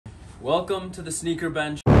Welcome to the Sneaker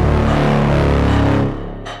Bench. I'm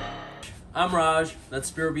Raj, that's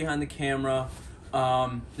Spyro behind the camera.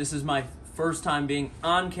 This is my first time being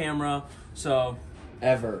on camera, so...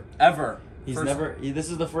 Ever. This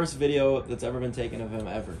is the first video that's ever been taken of him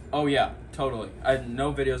ever. Oh yeah, totally.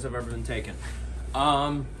 No videos have ever been taken.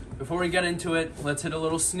 Before we get into it, let's hit a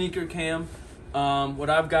little sneaker cam. What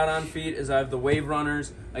I've got on feet is I have the Wave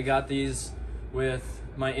Runners. I got these with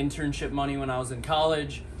my internship money when I was in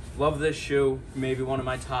college. Love this shoe. Maybe one of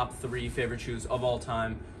my top 3 favorite shoes of all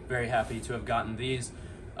time. Very happy to have gotten these.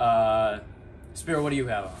 Spyro, what do you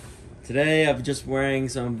have on? Today I'm just wearing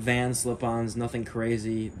some Van slip-ons. Nothing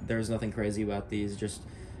crazy. There's nothing crazy about these. Just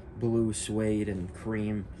blue suede and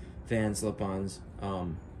cream Van slip-ons.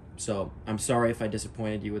 So I'm sorry if I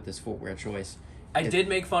disappointed you with this footwear choice. I did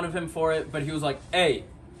make fun of him for it, but he was like, hey,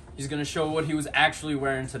 he's going to show what he was actually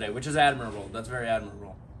wearing today, which is admirable. That's very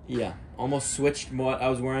admirable. Yeah, almost switched what I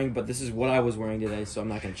was wearing, but this is what I was wearing today, so I'm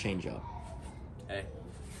not going to change up. Hey,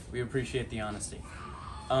 we appreciate the honesty.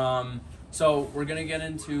 So we're going to get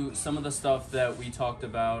into some of the stuff that we talked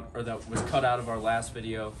about, or that was cut out of our last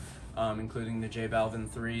video, including the J Balvin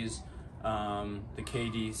 3s, the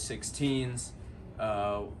KD 16s,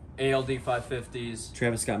 ALD 550s.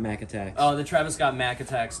 Travis Scott Mac Attacks. Oh, the Travis Scott Mac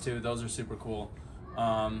Attacks, too. Those are super cool.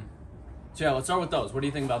 So yeah, let's start with those. What do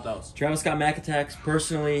you think about those? Travis Scott Mac Attacks,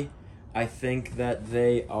 personally, I think that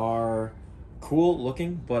they are cool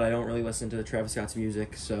looking, but I don't really listen to Travis Scott's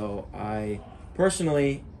music, so I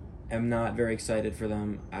personally am not very excited for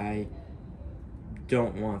them. I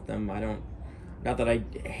don't want them. Not that I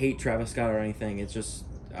hate Travis Scott or anything, it's just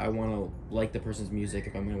I want to like the person's music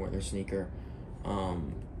if I'm going to wear their sneaker.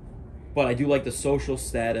 But I do like the social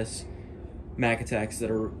status Mac Attacks that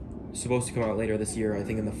are supposed to come out later this year, I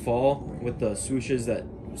think in the fall, with the swooshes that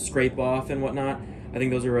scrape off and whatnot. I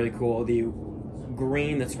think those are really cool. The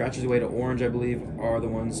green that scratches away to orange, I believe, are the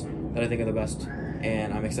ones that I think are the best,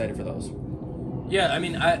 and I'm excited for those. Yeah, I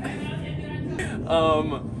mean,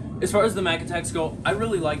 as far as the Mac Attacks go, I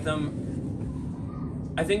really like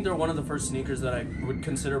them. I think they're one of the first sneakers that I would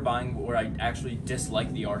consider buying where I actually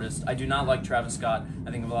dislike the artist. I do not like Travis Scott.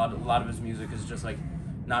 I think a lot of his music is just like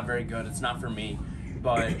not very good. It's not for me.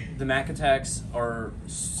 But the Mac Attacks are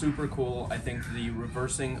super cool. I think the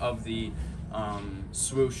reversing of the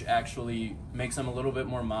swoosh actually makes them a little bit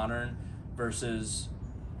more modern versus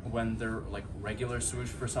when they're like regular swoosh.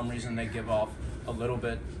 For some reason, they give off a little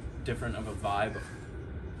bit different of a vibe.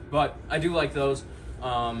 But I do like those.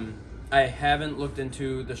 I haven't looked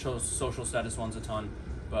into the social status ones a ton,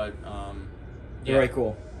 but yeah. They're very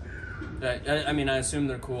cool. I mean, I assume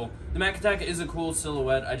they're cool. The Mac Attack is a cool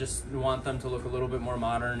silhouette. I just want them to look a little bit more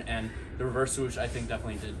modern, and the reverse swoosh, I think,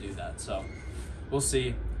 definitely did do that. So we'll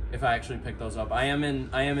see if I actually pick those up. I am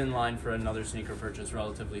in line for another sneaker purchase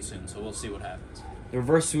relatively soon, so we'll see what happens. The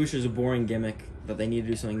reverse swoosh is a boring gimmick, but they need to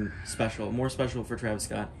do something special, more special for Travis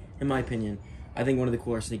Scott, in my opinion. I think one of the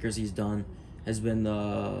cooler sneakers he's done has been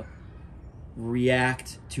the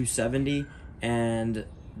React 270, and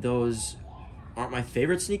those aren't my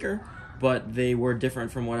favorite sneaker, but they were different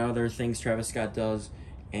from what other things Travis Scott does,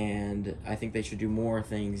 and I think they should do more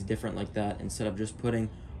things different like that instead of just putting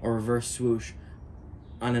a reverse swoosh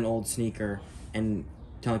on an old sneaker and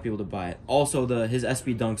telling people to buy it. Also, his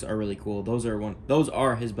SB Dunks are really cool. Those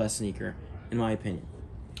are his best sneaker, in my opinion.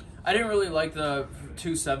 I didn't really like the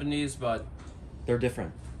 270s, but they're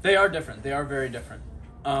different. They are different. They are very different.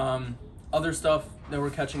 Other stuff that we're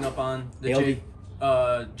catching up on, the ALD.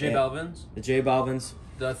 J Balvins. The J Balvins.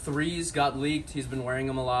 The 3s got leaked. He's been wearing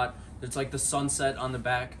them a lot. It's like the sunset on the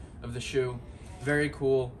back of the shoe. Very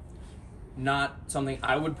cool. Not something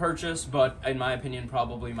I would purchase, but in my opinion,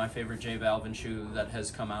 probably my favorite J Balvin shoe that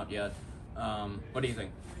has come out yet. What do you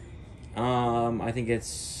think? I think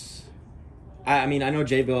it's... I mean, I know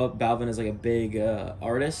J Balvin is like a big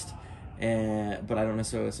artist, but I don't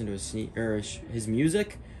necessarily listen to his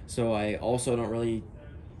music, so I also don't really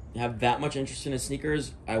have that much interest in his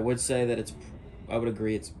sneakers. I would say that I would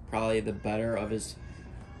agree it's probably the better of his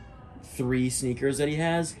 3 sneakers that he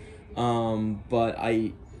has, but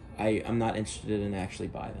I'm not interested in actually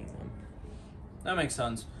buying them. That makes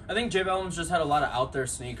sense. I think J Balvin's just had a lot of out there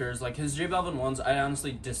sneakers. Like his J Balvin ones, I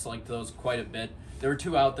honestly disliked those quite a bit. They were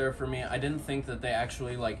too out there for me. I didn't think that they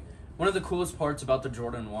actually like... One of the coolest parts about the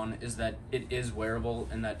Jordan 1 is that it is wearable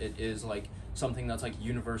and that it is like something that's like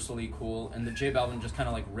universally cool. And the J Balvin just kind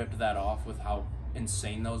of like ripped that off with how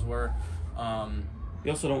insane those were. You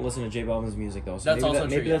also don't listen to J Balvin's music though, so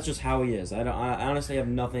maybe that's just how he is. I honestly have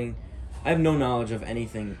nothing. I have no knowledge of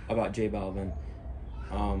anything about J Balvin.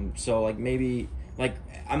 So like maybe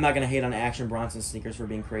I'm not gonna hate on Action Bronson sneakers for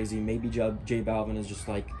being crazy. Maybe J Balvin is just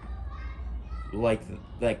like like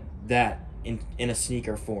that in a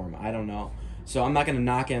sneaker form. I don't know. So I'm not going to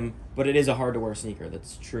knock him, but it is a hard-to-wear sneaker.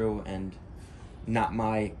 That's true, and not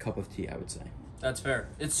my cup of tea, I would say. That's fair.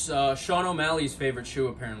 It's Sean O'Malley's favorite shoe,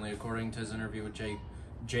 apparently, according to his interview with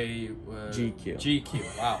GQ.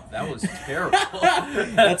 GQ. Wow, that was terrible.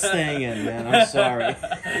 That's staying in, man. I'm sorry.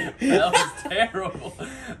 That was terrible.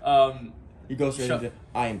 He goes straight into,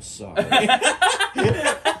 I am sorry.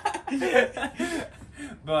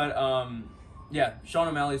 But, yeah, Sean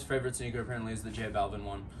O'Malley's favorite sneaker apparently is the J Balvin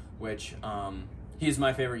one, which he's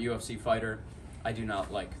my favorite UFC fighter. I do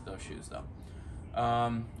not like those shoes, though.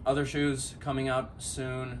 Other shoes coming out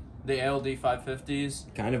soon. The ALD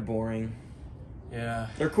 550s. Kind of boring. Yeah.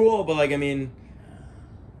 They're cool, but, like, I mean,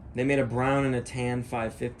 they made a brown and a tan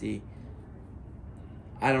 550.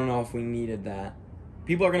 I don't know if we needed that.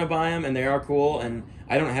 People are going to buy them, and they are cool, and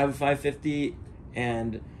I don't have a 550,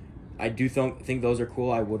 and I do think those are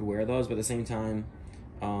cool. I would wear those, but at the same time,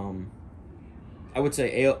 I would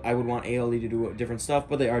say I would want ALD to do different stuff,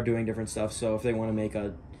 but they are doing different stuff, so if they want to make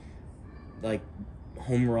a, like,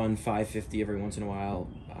 home run 550 every once in a while,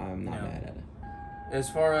 I'm not mad at it. As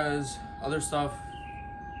far as other stuff,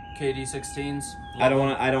 KD16s. I don't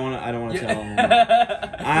want to tell him.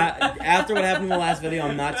 After what happened in the last video,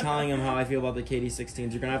 I'm not telling him how I feel about the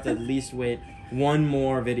KD16s. You're gonna have to at least wait one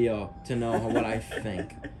more video to know what I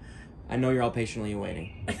think. I know you're all patiently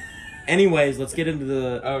waiting. Anyways, let's get into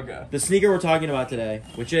the sneaker we're talking about today,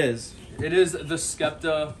 which is the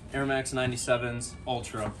Skepta Air Max 97s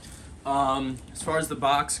Ultra. As far as the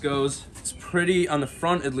box goes, it's pretty, on the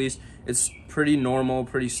front at least, it's pretty normal,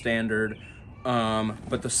 pretty standard.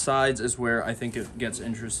 But the sides is where I think it gets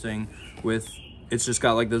interesting with, it's just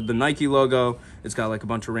got like the Nike logo, it's got like a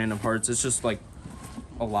bunch of random hearts, it's just like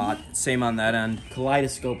a lot. Same on that end.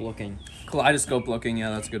 Kaleidoscope looking, yeah,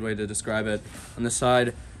 that's a good way to describe it. On the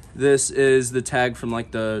side, this is the tag from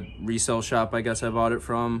like the resale shop I guess I bought it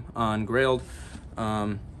from on Grailed,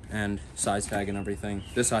 and size tag and everything.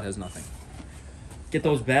 This side has nothing. Get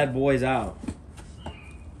those bad boys out.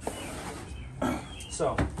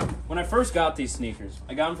 So, when I first got these sneakers,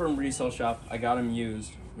 I got them from a resale shop. I got them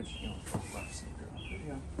used, which, you know, left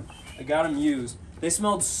sneaker. I got them used. They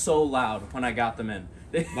smelled so loud when I got them in.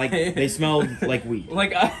 Like, they smelled like weed.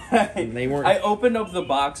 Like, they weren't. I opened up the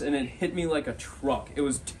box and it hit me like a truck. It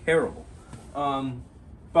was terrible.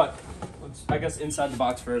 But I guess inside the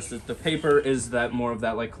box first, the paper is that more of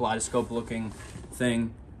that like kaleidoscope looking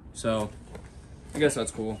thing. So, I guess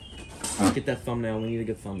that's cool. Get that thumbnail. We need a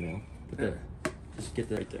good thumbnail. Put that. Just get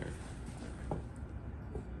that right there.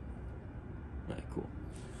 Alright, cool.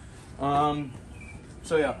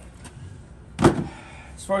 So yeah.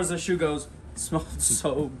 As far as the shoe goes,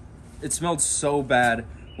 it smelled so bad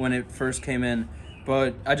when it first came in,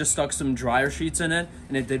 but I just stuck some dryer sheets in it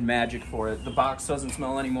and it did magic for it. The box doesn't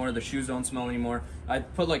smell anymore, the shoes don't smell anymore. I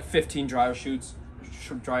put like 15 dryer sheets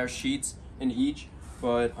in each,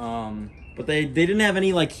 but they didn't have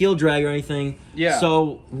any like heel drag or anything. Yeah.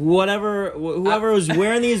 So whoever was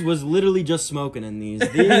wearing these was literally just smoking in these.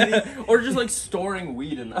 Or just like storing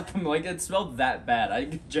weed in them. Like it smelled that bad.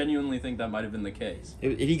 I genuinely think that might have been the case.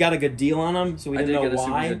 He got a good deal on them, so we didn't know why. I did get a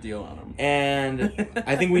super good deal on them. And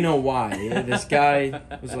I think we know why. This guy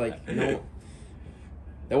was like, no.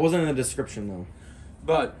 That wasn't in the description though.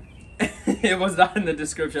 But it was not in the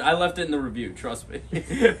description. I left it in the review, trust me.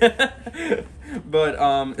 But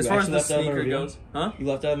as far as the sneaker goes, huh? You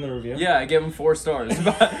left out in the review? Yeah, I gave him 4 stars.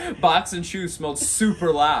 Box and shoe smelled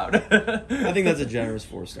super loud. I think that's a generous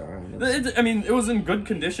 4-star. I mean, it was in good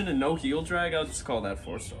condition and no heel drag. I'll just call that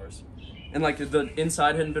 4 stars. And like the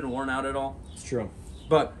inside hadn't been worn out at all. It's true.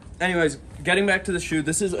 But anyways, getting back to the shoe,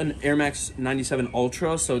 this is an Air Max 97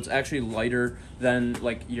 Ultra, so it's actually lighter than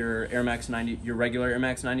like your regular Air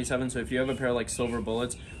Max 97. So if you have a pair of like silver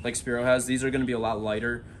bullets, like Spyro has, these are going to be a lot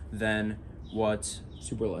lighter than what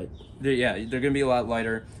super light. They're going to be a lot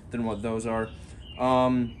lighter than what those are.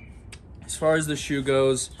 As far as the shoe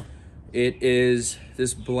goes, it is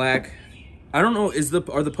this black. I don't know.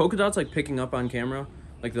 Are the polka dots like picking up on camera?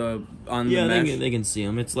 Like the mesh? They can see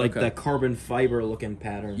them. It's like that carbon fiber looking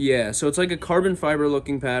pattern. Yeah, so it's like a carbon fiber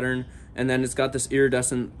looking pattern, and then it's got this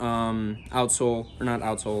iridescent outsole, or not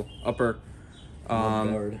outsole, upper.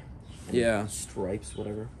 Guard. Yeah. Stripes,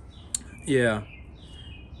 whatever. Yeah.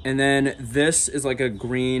 And then this is like a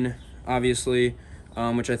green, obviously,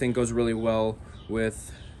 which I think goes really well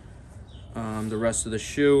with the rest of the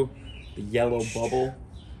shoe. The yellow bubble.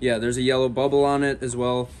 Yeah, there's a yellow bubble on it as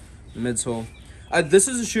well, the midsole. This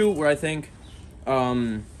is a shoe where I think,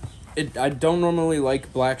 I don't normally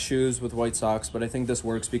like black shoes with white socks, but I think this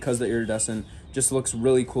works because the iridescent just looks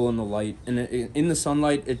really cool in the light. And in the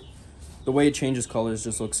sunlight, the way it changes colors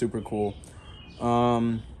just looks super cool.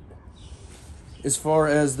 As far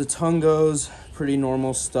as the tongue goes, pretty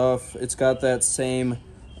normal stuff. It's got that same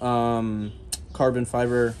carbon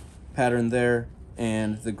fiber pattern there,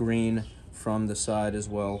 and the green from the side as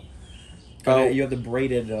well. You have the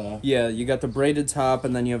braided... Yeah, you got the braided top,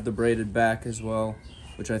 and then you have the braided back as well,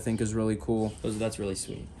 which I think is really cool. That's really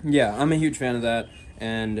sweet. Yeah, I'm a huge fan of that,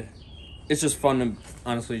 and it's just fun to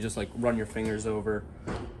honestly just like run your fingers over.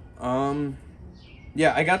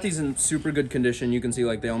 Yeah, I got these in super good condition. You can see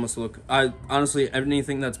like they almost look. Honestly,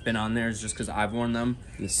 anything that's been on there is just because I've worn them.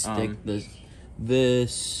 The stick,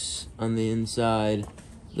 this on the inside,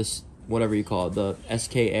 this whatever you call it, the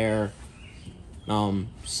SK Air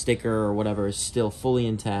sticker or whatever is still fully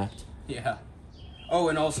intact. Yeah. Oh,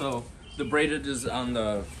 and also the braided is on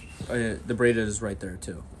the braided is right there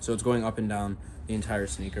too. So it's going up and down the entire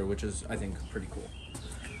sneaker, which is I think pretty cool.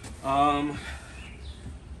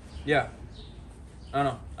 Yeah. I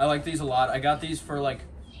don't know. I like these a lot. I got these for like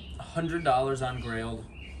 $100 on Grailed.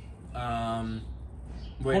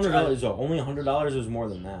 $100 though. Only $100 was more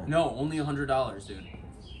than that. No, only $100, dude.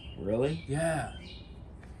 Really? Yeah.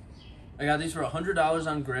 I got these for $100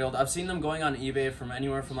 on Grailed. I've seen them going on eBay from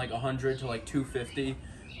anywhere from like $100 to like $250.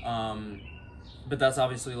 But that's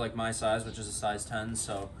obviously like my size, which is a size 10.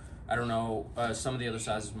 So I don't know. Some of the other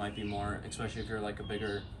sizes might be more, especially if you're like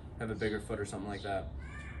have a bigger foot or something like that.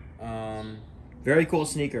 Very cool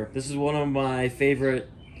sneaker. This is one of my favorite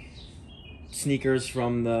sneakers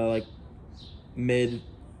from the like mid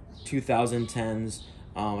 2010s.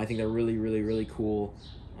 I think they're really, really, really cool.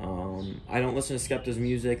 I don't listen to Skepta's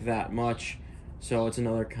music that much, so it's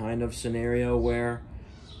another kind of scenario where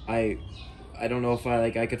I don't know if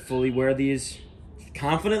I could fully wear these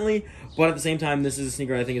confidently, but at the same time, this is a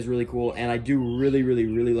sneaker I think is really cool, and I do really, really,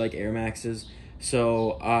 really like Air Maxes,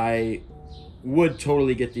 so I would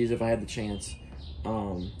totally get these if I had the chance.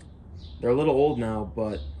 They're a little old now,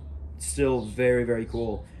 but still very, very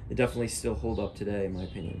cool. They definitely still hold up today, in my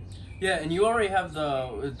opinion. Yeah, and you already have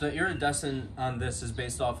the iridescent on this is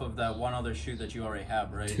based off of that one other shoe that you already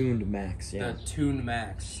have, right? Tuned Max, yeah. The Tuned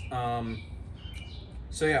Max.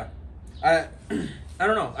 So yeah, I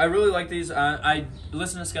don't know. I really like these. I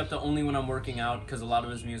listen to Skepta only when I'm working out because a lot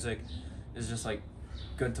of his music is just like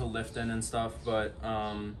good to lift in and stuff. But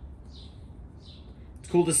it's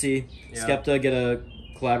cool to see Skepta get a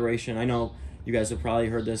collaboration. I know you guys have probably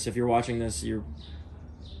heard this. If you're watching this, you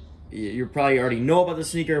probably already know about the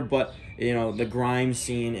sneaker, but you know the grime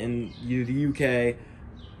scene in the UK,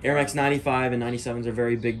 Air Max 95 and 97s are a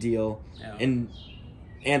very big deal, and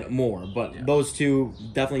more. But those two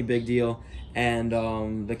definitely big deal,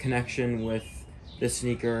 and the connection with this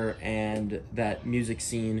sneaker and that music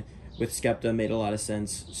scene with Skepta made a lot of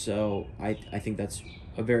sense. So I think that's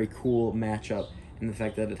a very cool matchup, and the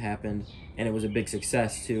fact that it happened and it was a big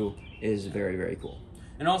success too is very, very cool.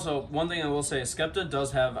 And also, one thing I will say is Skepta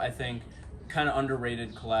does have, I think, kind of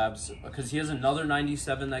underrated collabs because he has another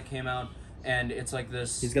 97 that came out, and it's like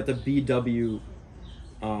this. He's got the BW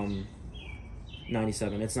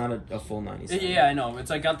 97. It's not a full 97. Yeah, I know.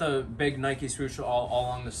 It's like got the big Nike swoosh all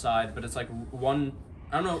along the side, but it's like one.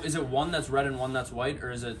 I don't know. Is it one that's red and one that's white,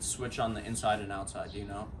 or is it switch on the inside and outside? Do you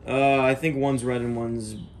know? I think one's red and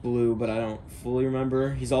one's blue, but I don't fully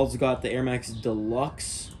remember. He's also got the Air Max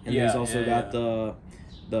Deluxe, and then he's also got the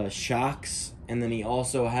Shocks, and then he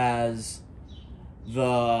also has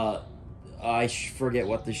the I forget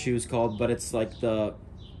what the shoe's called, but it's like the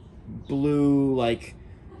blue, like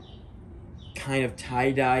kind of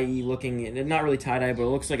tie-dye looking, not really tie-dye, but it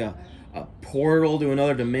looks like a portal to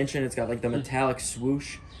another dimension. It's got like the metallic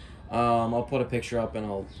swoosh. I'll put a picture up and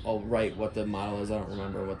I'll write what the model is. I don't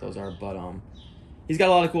remember what those are, but he's got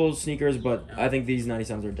a lot of cool sneakers, but I think these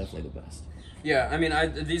 97s are definitely the best. Yeah, I mean,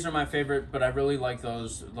 these are my favorite, but I really like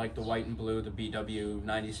those, like the white and blue, the BW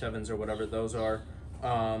 97s or whatever those are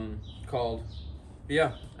called. But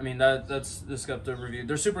yeah, I mean, that's the Skepta review.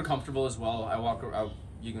 They're super comfortable as well.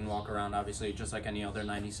 You can walk around, obviously, just like any other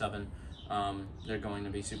 97. They're going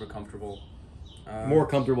to be super comfortable. More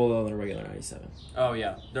comfortable, though, than a regular 97. Oh,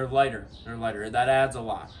 yeah. They're lighter. That adds a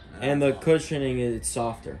lot. And the cushioning is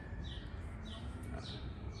softer.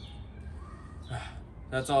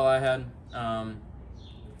 That's all I had.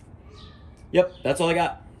 Yep, that's all I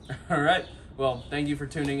got. All right. Well, thank you for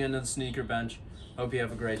tuning into the Sneaker Bench. Hope you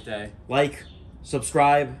have a great day. Like,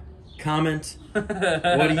 subscribe, comment.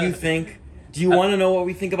 What do you think? Do you want to know what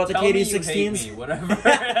we think about the KD16s? Hate me, whatever.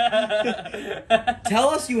 Tell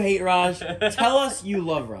us you hate Raj. Tell us you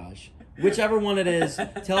love Raj. Whichever one it is,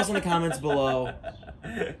 tell us in the comments below.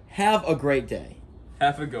 Have a great day.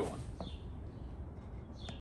 Have a good one.